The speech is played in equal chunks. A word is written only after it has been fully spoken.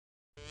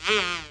Please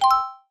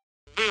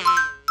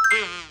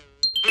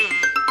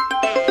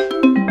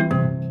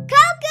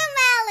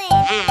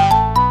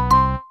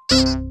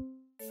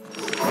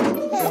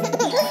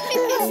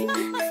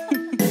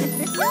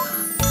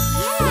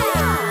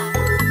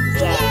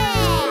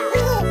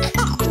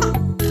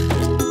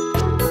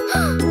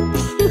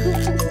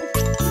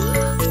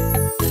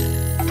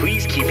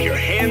keep your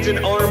hands and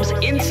arms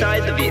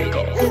inside the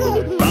vehicle.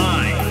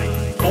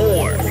 5,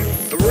 4,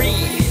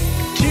 3,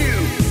 2,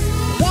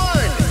 1,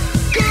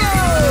 go!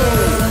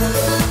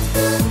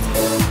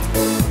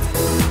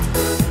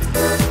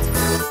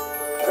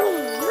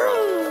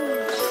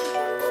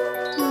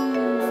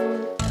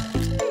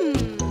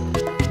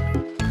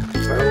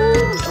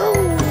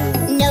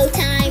 No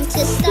time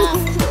to stop.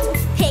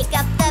 Pick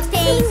up the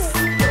pace.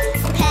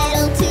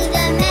 Pedal to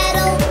the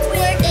metal.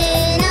 We're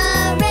in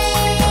a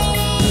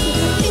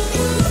race.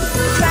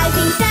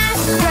 Driving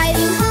fast,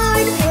 driving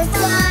hard. We're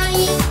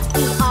flying.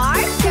 We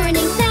are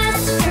turning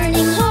fast,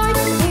 turning hard.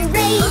 We're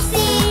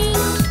racing.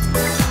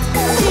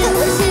 Zoom,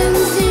 zoom,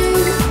 zoom.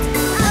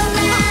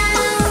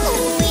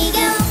 Around we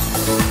go.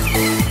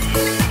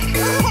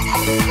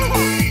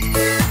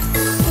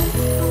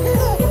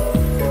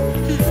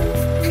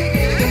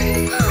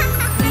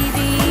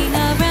 Weaving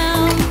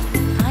around,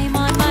 I'm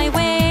on my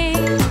way.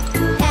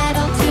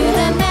 Pedal to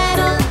the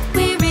metal,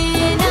 we're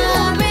in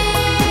a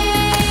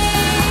race.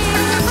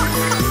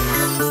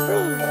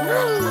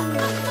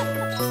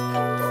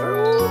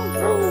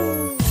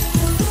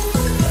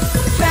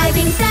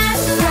 Driving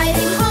fast,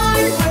 driving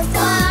hard, we're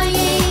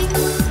flying.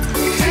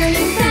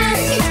 Turning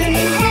fast,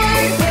 turning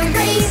hard, we're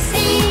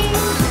racing.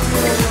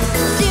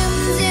 Zoom,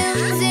 zoom,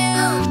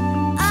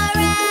 zoom,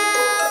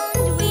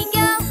 around we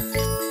go.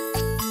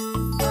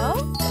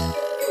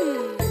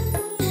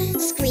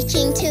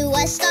 Screeching to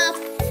a stop,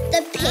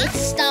 the pit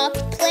stop